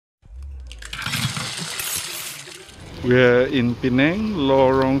We're in Penang,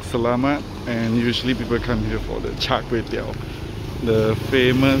 Lorong Selamat, and usually people come here for the Char Kuih Teow. The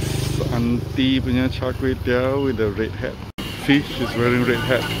famous aunty punya Char Kuih Teow with the red hat. Fish is wearing red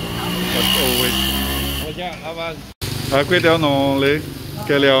hat, as always. Char Kuih Teow no le,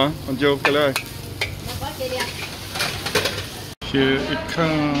 ke liao ah, con chiu ke liao. Here it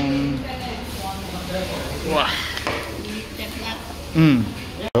comes. Wow.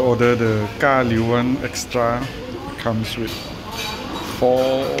 I ordered the Ka Liu one extra. Comes with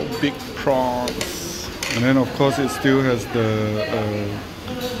 4 big prawns, and then of course it still has the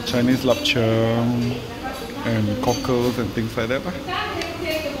Chinese lapchang and cockles and things like that.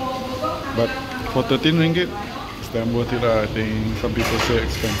 But for 13 ringgit, it's damn worth it. I think some people say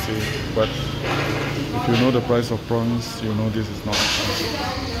expensive, but if you know the price of prawns, you know this is not expensive.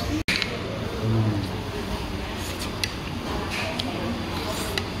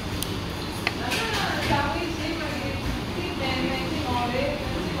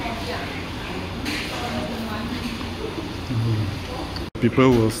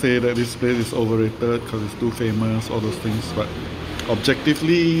 People will say that this place is overrated because it's too famous, all those things, but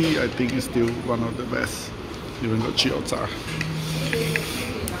objectively, I think it's still one of the best. Even got Chiocha.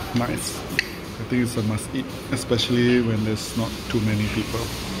 Nice. I think it's a must eat, especially when there's not too many people.